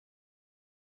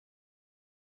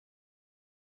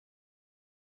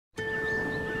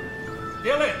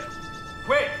Dylan!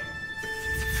 Quick!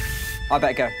 I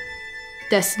better go.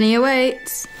 Destiny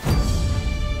awaits.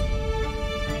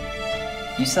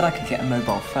 You said I could get a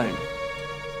mobile phone.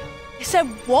 You said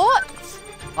what?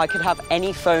 I could have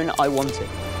any phone I wanted.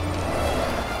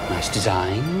 Nice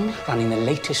design, running the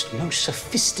latest, most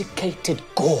sophisticated,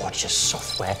 gorgeous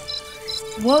software.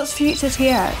 What's Future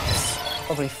TX?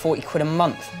 Probably 40 quid a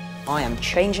month. I am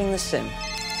changing the SIM.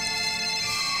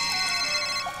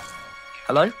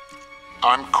 Hello?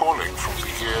 I'm calling from the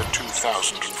year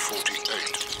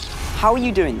 2048. How are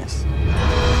you doing this?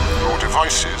 Your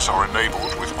devices are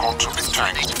enabled with quantum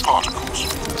entangled particles.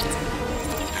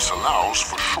 This allows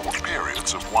for short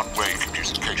periods of one-way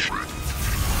communication.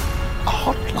 A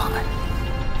hotline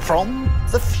from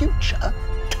the future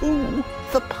to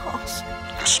the past.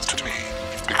 Listen to me,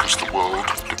 because the world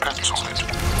depends on it.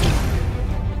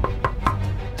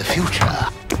 The future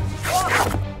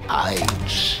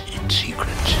hides its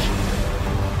secrets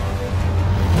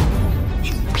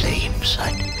in plain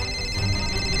sight.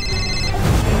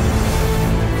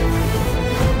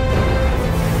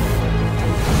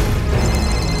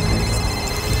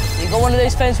 You got one of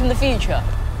those phones from the future?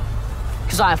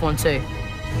 Because I have one too.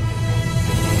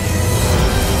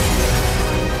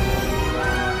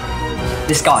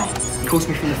 This guy, he calls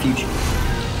me from the future.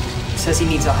 He says he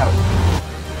needs our help.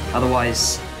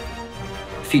 Otherwise,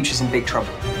 the future's in big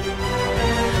trouble.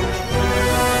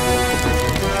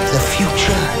 The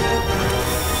future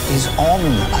is on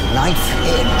a knife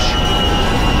edge.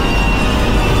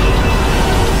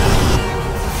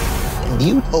 And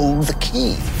you hold the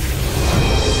key.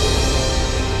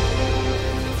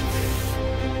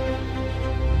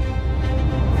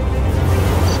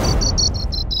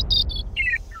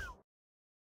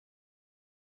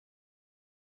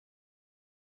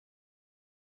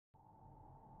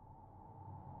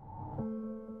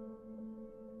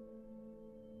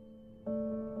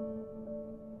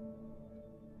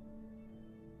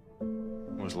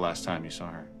 When was the last time you saw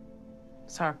her?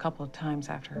 Saw her a couple of times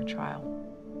after her trial.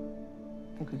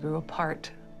 I think we grew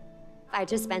apart. I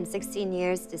just spent 16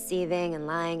 years deceiving and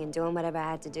lying and doing whatever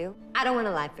I had to do. I don't want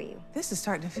to lie for you. This is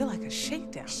starting to feel like a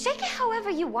shakedown. Shake it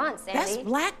however you want, Sandy. That's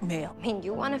blackmail. I mean,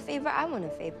 you want a favor, I want a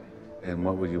favor. And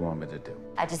what would you want me to do?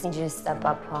 I just need you to step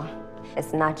up, Paul.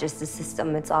 It's not just the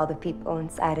system, it's all the people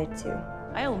inside it, too.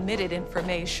 I omitted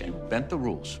information. Bent the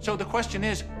rules. So the question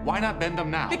is, why not bend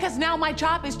them now? Because now my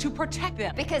job is to protect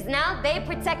them. Because now they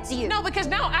protect you. No, because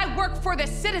now I work for the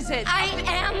citizens. I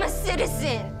am a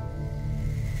citizen.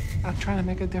 I'm trying to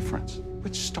make a difference,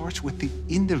 which starts with the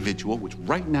individual, which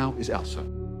right now is Elsa.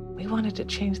 We wanted to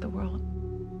change the world,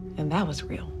 and that was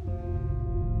real.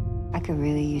 I could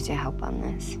really use your help on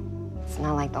this. It's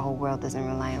not like the whole world doesn't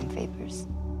rely on favors.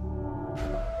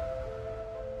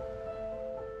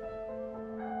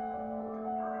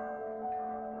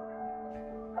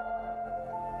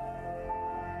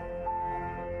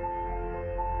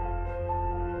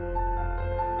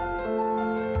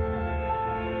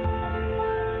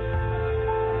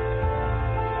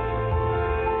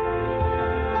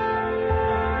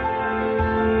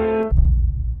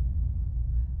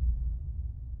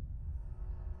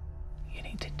 You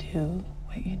need to do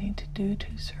what you need to do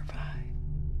to survive.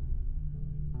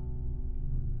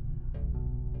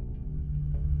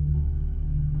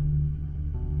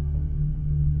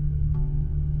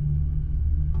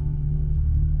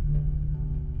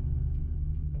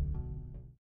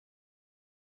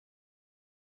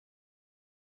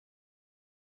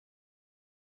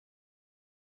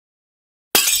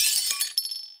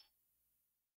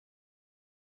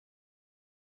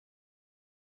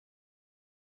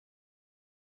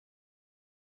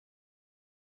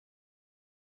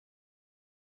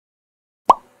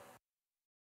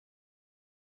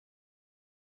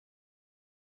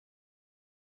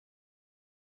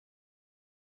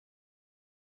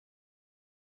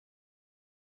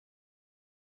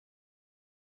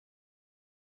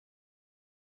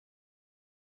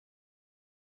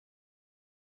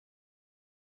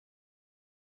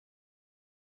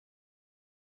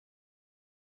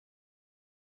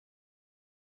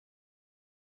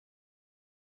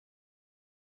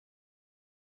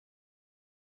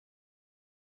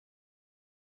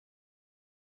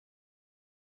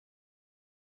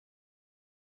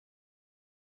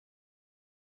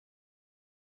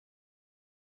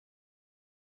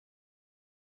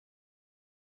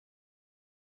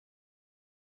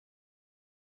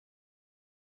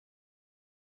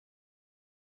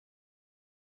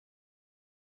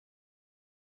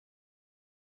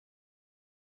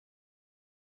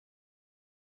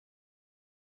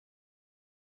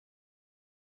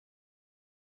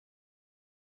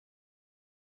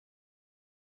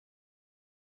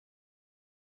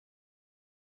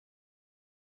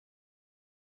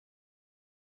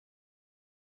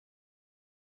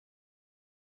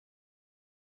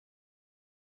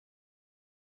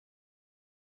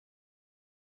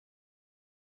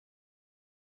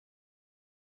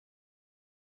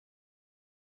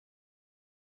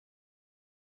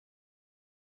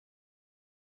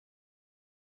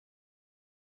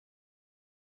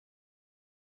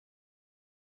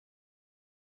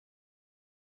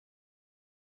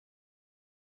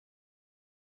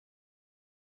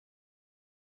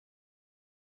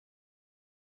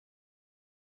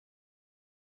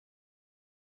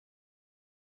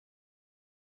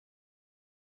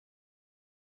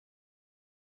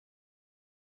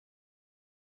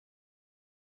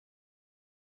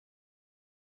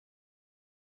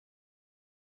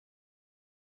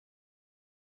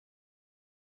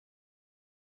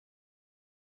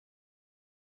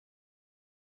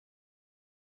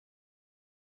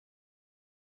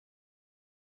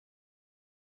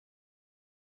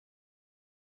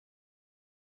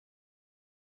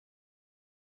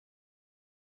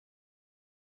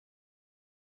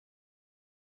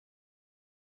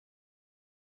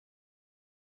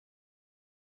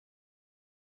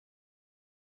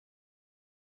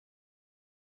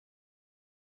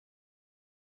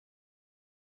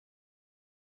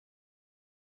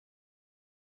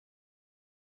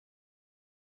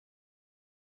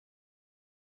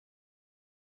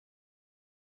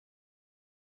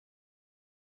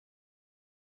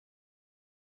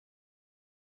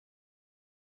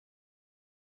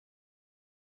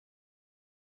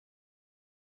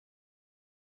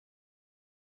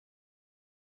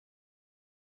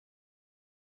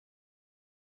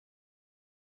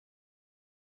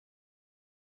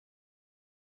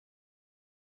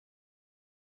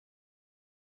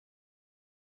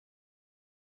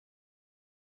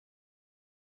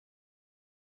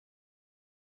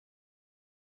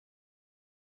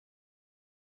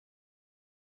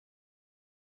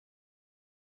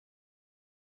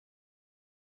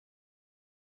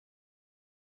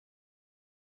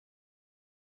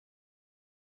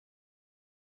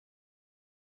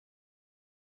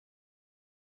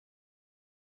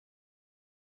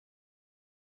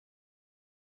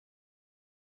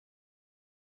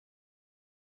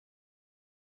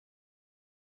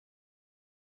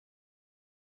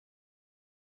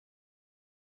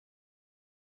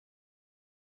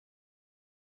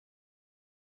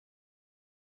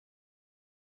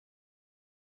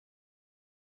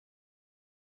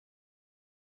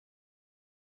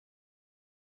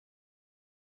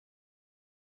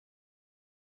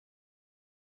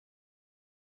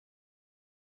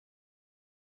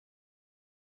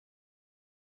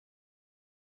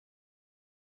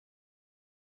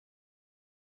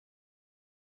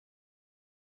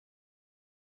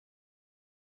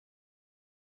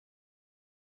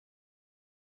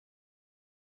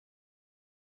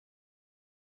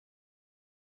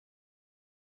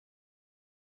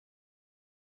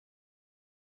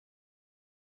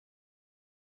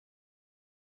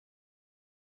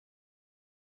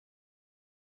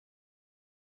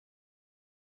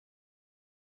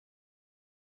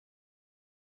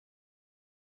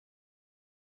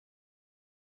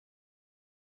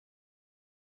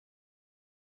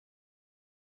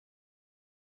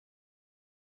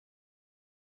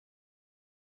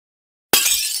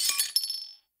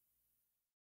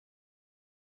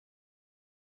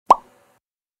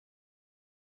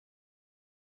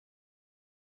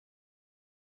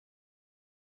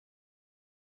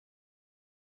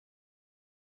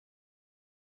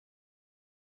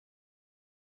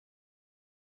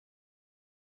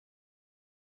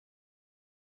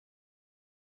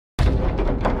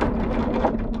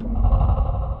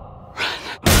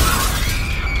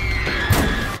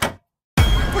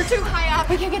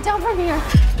 down from here.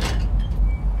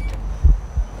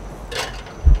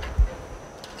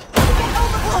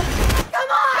 Come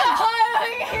on!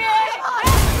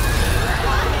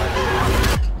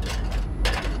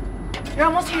 You're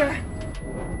almost here.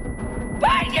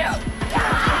 Behind you!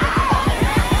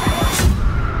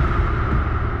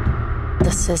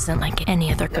 This isn't like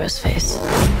any other ghost face.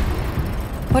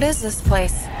 What is this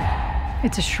place?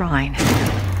 It's a shrine.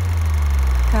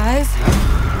 Guys?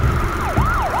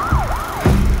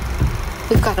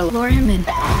 We've got to lure him in.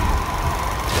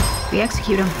 We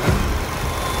execute him.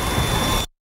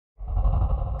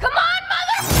 Come on,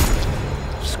 mother!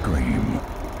 Scream.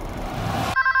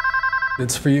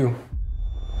 It's for you.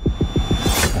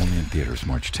 Only in theaters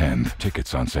March 10th.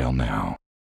 Tickets on sale now.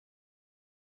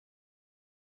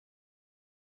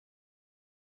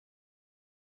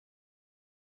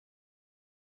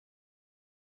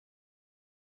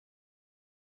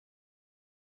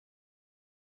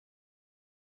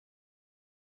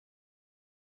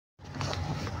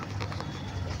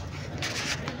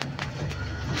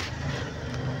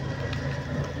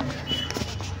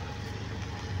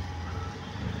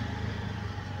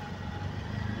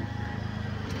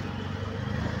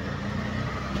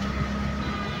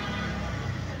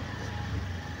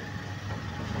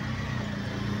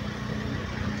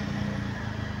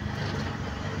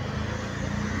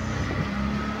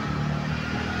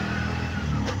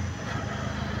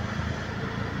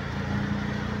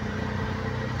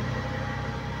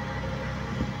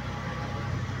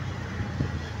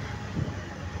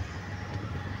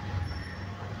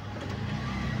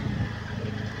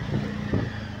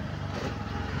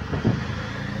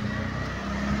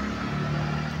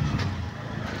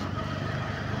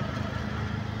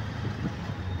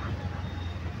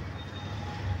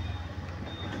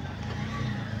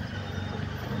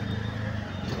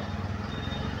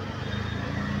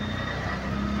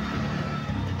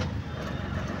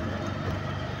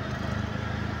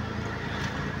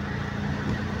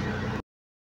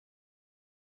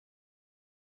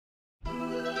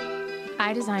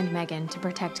 I designed Megan to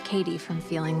protect Katie from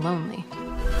feeling lonely.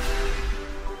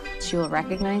 She will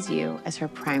recognize you as her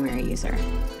primary user.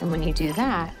 And when you do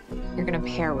that, you're gonna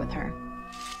pair with her.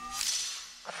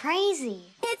 Crazy.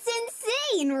 It's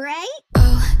insane, right?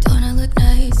 Oh, don't I look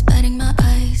nice? Batting my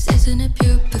eyes, isn't it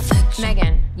pure perfection?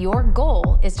 Megan, your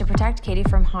goal is to protect Katie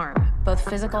from harm, both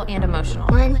physical and emotional.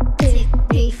 1, 2,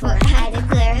 3, 4. I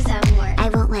declare some war. I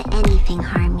won't let anything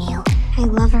harm you. I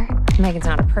love her. Megan's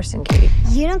not a person, Katie.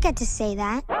 You don't get to say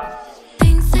that.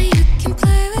 Things that you can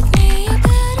play with me, you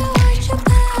better watch your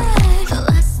back. The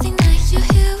last thing that you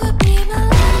hear will be my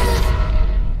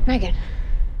life. Megan,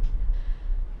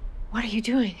 what are you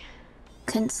doing?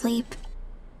 Couldn't sleep.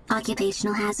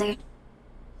 Occupational hazard.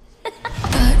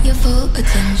 Got your full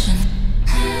attention.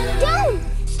 Don't!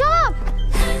 Stop!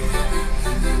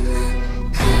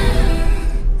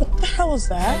 What the hell is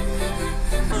that?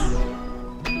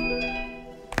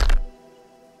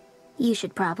 You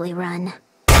should probably run.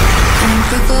 Don't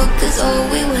provoke, 'cause oh,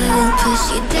 we will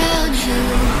push you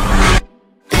downhill.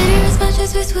 Bitter as much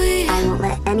as we're sweet. I won't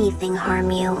let anything harm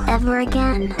you ever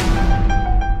again.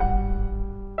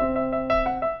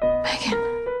 Megan.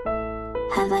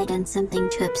 Have I done something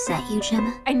to upset you,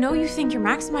 Gemma? I know you think you're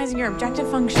maximizing your objective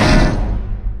function.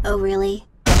 Oh, really?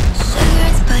 Sugar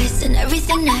and spice and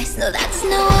everything nice. No, that's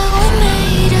not what we're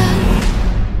made of.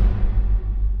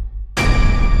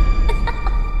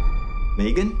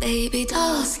 Megan? Baby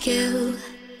doll skill.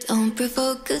 Don't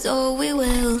provoke, 'cause oh, we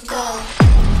will go.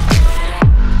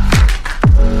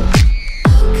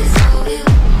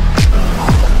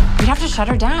 You'd have to shut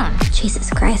her down. Jesus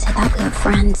Christ, I thought we were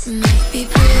friends. Might be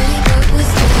pretty, but we're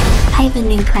still. I have a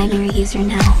new primary user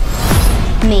now.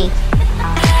 Me.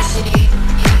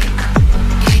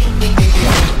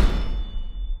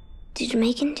 Did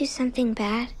Megan do something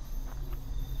bad?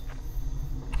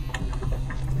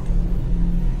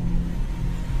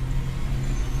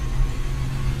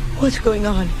 What's going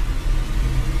on?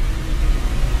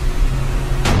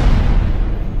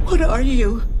 What are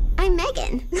you? I'm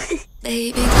Megan.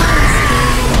 Baby doll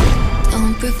skill.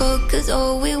 Don't provoke, 'cause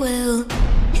oh, we will.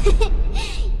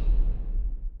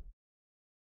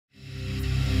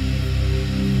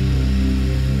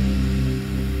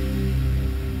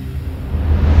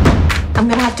 I'm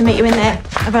gonna have to meet you in there.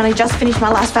 I've only just finished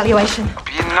my last valuation.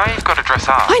 You know you've got to dress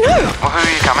up. I know! Well, who are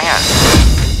you coming as?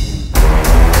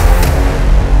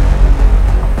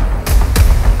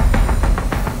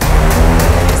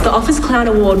 The Office Clown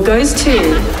Award goes to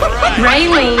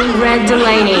Raylene Red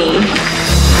Delaney.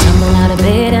 Tumble out of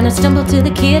bed and I stumble to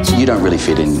the kitchen. You don't really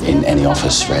fit in any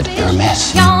office, Red. You're a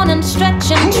mess. Yawn and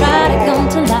stretch and try to come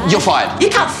to life. You're fired. You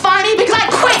can't fire me because I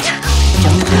quit!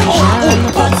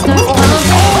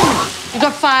 You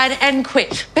got fired and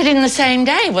quit, but in the same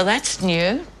day. Well, that's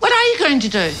new. What are you going to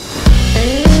do?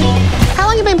 How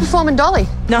long have you been performing Dolly?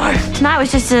 No, tonight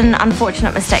was just an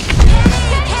unfortunate mistake.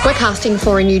 We're casting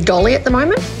for a new Dolly at the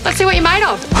moment. Let's see what you're made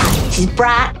of. She's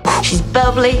bright, she's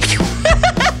bubbly,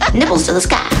 nipples to the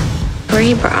sky.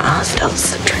 3 bras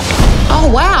does the trick. Oh,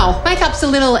 wow. Makeup's a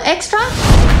little extra.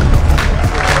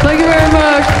 Thank you very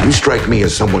much. You strike me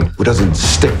as someone who doesn't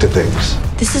stick to things.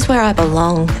 This is where I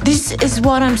belong. This is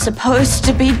what I'm supposed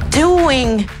to be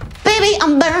doing. Baby,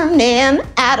 I'm burning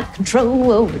out of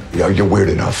control. Yeah, you're weird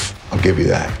enough. I'll give you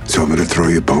that. So I'm gonna throw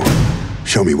you a bone.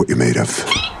 Show me what you're made of.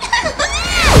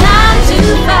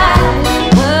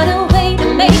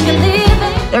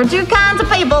 There are 2 kinds of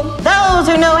people. Those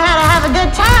who know how to have a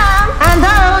good time and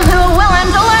those who are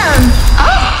willing to learn.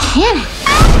 Oh, Kenny.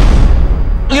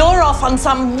 You're off on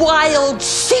some wild,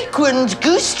 sequined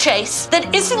goose chase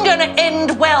that isn't going to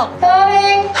end well.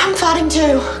 Farting. I'm farting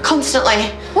too, constantly.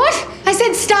 What? I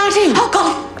said starting. Oh,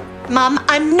 God. Mum,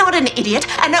 I'm not an idiot,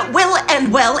 and it will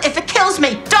end well if it kills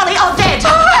me. Dolly or dead.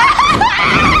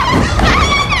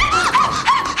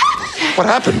 What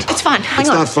happened? It's fine. Hang It's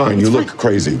on. not fine. You look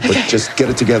crazy, but just get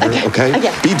it together, okay?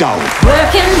 Be Dolly.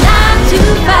 Working 9 to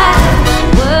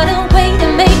 5. What a way to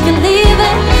make a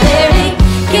living. Barely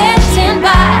getting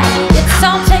by. It's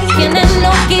all taking and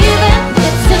no giving.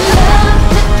 It's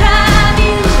enough to drive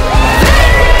you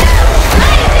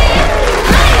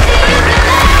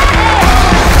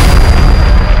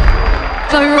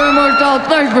Thank you very much, Dolly.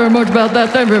 Thank you very much about that.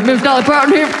 Thank you, Miss Dolly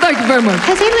Parton here. Thank you very much.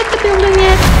 Has he left the building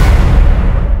yet?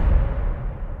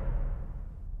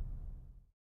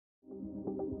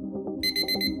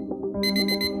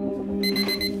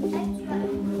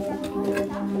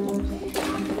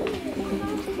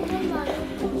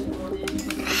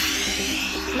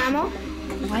 Maman?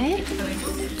 Ouais?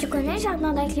 Tu connais le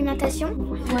jardin d'acclimatation?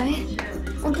 Ouais.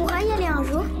 On pourra y aller un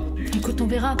jour? Écoute, on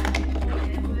verra.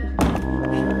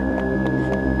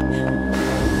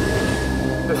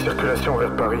 La circulation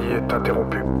vers Paris est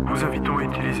interrompue. Nous invitons à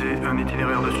utiliser un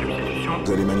itinéraire de substitution.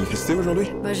 Vous allez manifester aujourd'hui?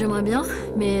 Bah j'aimerais bien,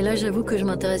 mais là j'avoue que je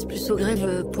m'intéresse plus aux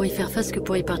grèves pour y faire face que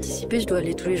pour y participer. Je dois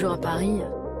aller tous les jours à Paris.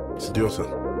 C'est dur ça.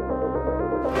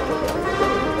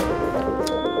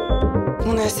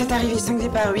 On a 7 arrivées, 5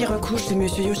 départs, 8 recouches. C'est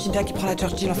Monsieur Yoshida qui prend la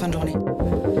Churchill en fin de journée.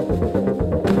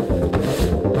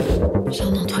 J'ai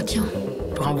un entretien.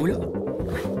 Pour un boulot?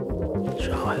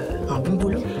 Genre un bon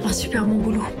boulot. Un super bon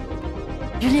boulot.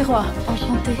 Julie Roy,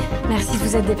 enchantée. Merci de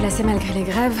vous être déplacée malgré les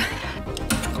grèves.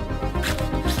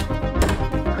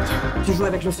 Tu joues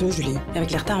avec le feu, Julie. Et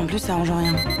avec les retards en plus, ça arrange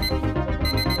rien.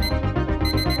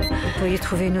 Vous pourriez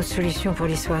trouver une autre solution pour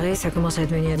les soirées, ça commence à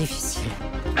devenir difficile.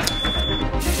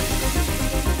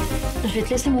 Je vais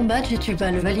te laisser mon badge et tu vas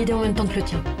le valider en même temps que le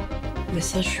tien. Mais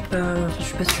ça, je suis pas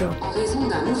sûre. En raison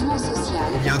d'un mouvement social.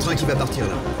 Il y a un train qui va partir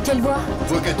là. Quelle voie?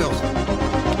 Voie 14.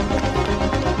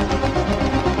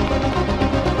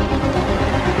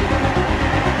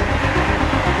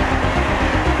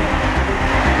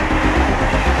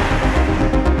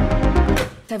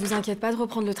 Ça vous inquiète pas de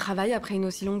reprendre le travail après une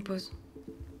aussi longue pause?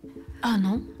 Ah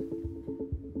non.